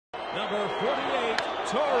Number 48,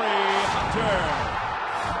 Torii Hunter.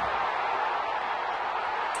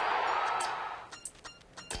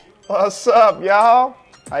 What's up, y'all?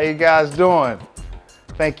 How you guys doing?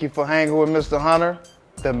 Thank you for hanging with Mr. Hunter,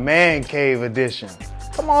 the Man Cave edition.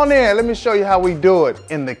 Come on in, let me show you how we do it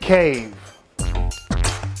in the cave.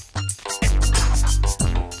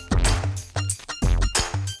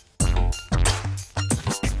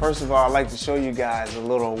 First of all, I'd like to show you guys a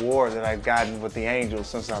little award that I've gotten with the Angels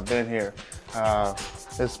since I've been here.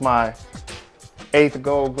 It's my 8th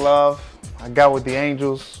Gold Glove I got with the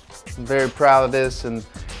Angels. I'm very proud of this, and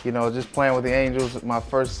you know, just playing with the Angels, my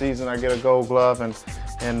first season I get a Gold Glove, and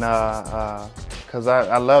because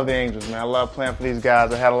I love the Angels, man. I love playing for these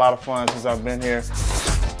guys. I had a lot of fun since I've been here.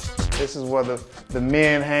 This is where the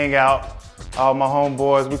men hang out, all my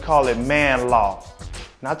homeboys. We call it man law.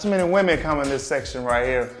 Not too many women come in this section right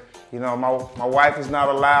here. You know, my wife is not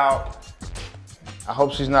allowed. I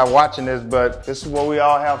hope she's not watching this, but this is where we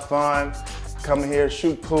all have fun. Come here,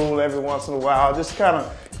 shoot pool every once in a while. Just kind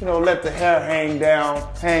of, you know, let the hair hang down,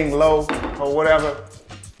 hang low, or whatever,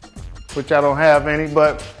 which I don't have any,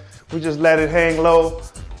 but we just let it hang low,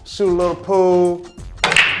 shoot a little pool.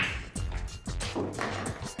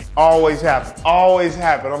 Always happen, always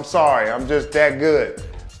happen. I'm sorry, I'm just that good.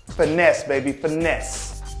 Finesse, baby, finesse.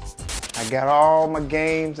 I got all my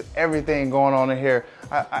games, everything going on in here.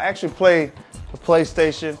 I actually play the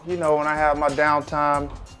PlayStation, you know, when I have my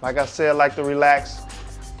downtime. Like I said, I like to relax.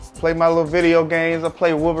 Play my little video games. I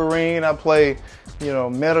play Wolverine, I play, you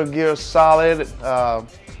know, Metal Gear Solid,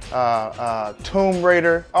 Tomb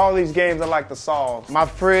Raider. All these games I like to solve. My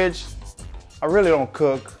fridge, I really don't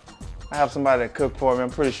cook. I have somebody that cook for me,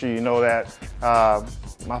 I'm pretty sure you know that.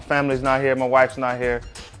 My family's not here, my wife's not here.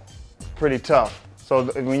 Pretty tough. So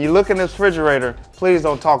when you look in this refrigerator, please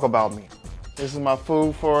don't talk about me. This is my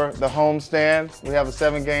food for the homestand. We have a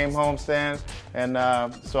 7-game homestand, and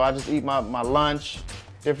so I just eat my lunch,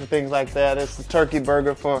 different things like that. It's a turkey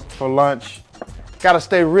burger for lunch. Gotta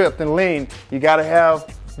stay ripped and lean. You gotta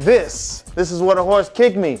have this. This is what a horse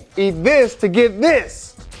kicked me. Eat this to get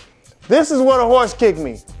this. This is what a horse kicked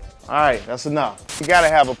me. All right, that's enough. You gotta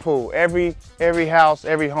have a pool. Every house,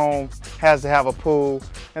 every home has to have a pool,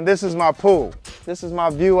 and this is my pool. This is my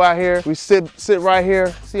view out here. We sit right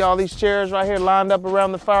here. See all these chairs right here lined up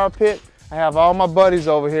around the fire pit? I have all my buddies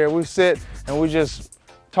over here. We sit and we just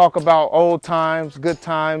talk about old times, good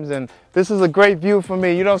times, and this is a great view for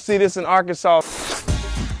me. You don't see this in Arkansas.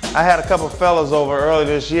 I had a couple fellas over early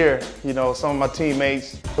this year, you know, some of my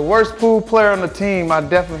teammates. The worst pool player on the team, I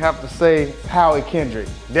definitely have to say Howie Kendrick.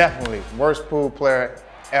 Definitely, worst pool player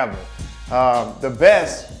ever. The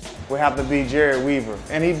best would have to be Jared Weaver,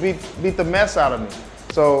 and he beat the mess out of me.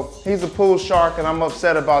 So he's a pool shark, and I'm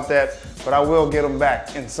upset about that, but I will get him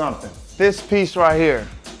back in something. This piece right here,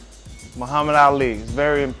 Muhammad Ali, is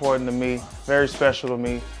very important to me, very special to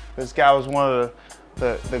me. This guy was one of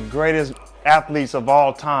the greatest athletes of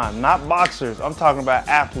all time, not boxers, I'm talking about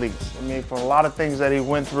athletes. I mean, for a lot of things that he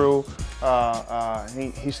went through,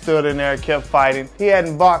 he stood in there, kept fighting. He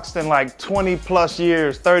hadn't boxed in like 20 plus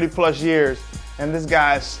years, 30 plus years, and this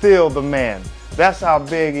guy is still the man. That's how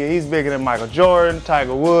big he is. He's bigger than Michael Jordan,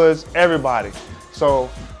 Tiger Woods, everybody. So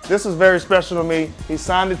this is very special to me. He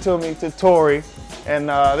signed it to me, to Torii, and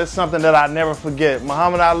this is something that I never forget.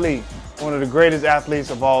 Muhammad Ali, one of the greatest athletes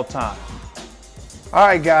of all time. All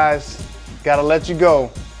right, guys, gotta let you go.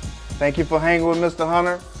 Thank you for hanging with Mr.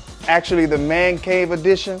 Hunter. Actually, the Man Cave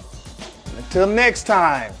edition. Until next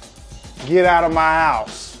time, get out of my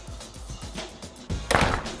house.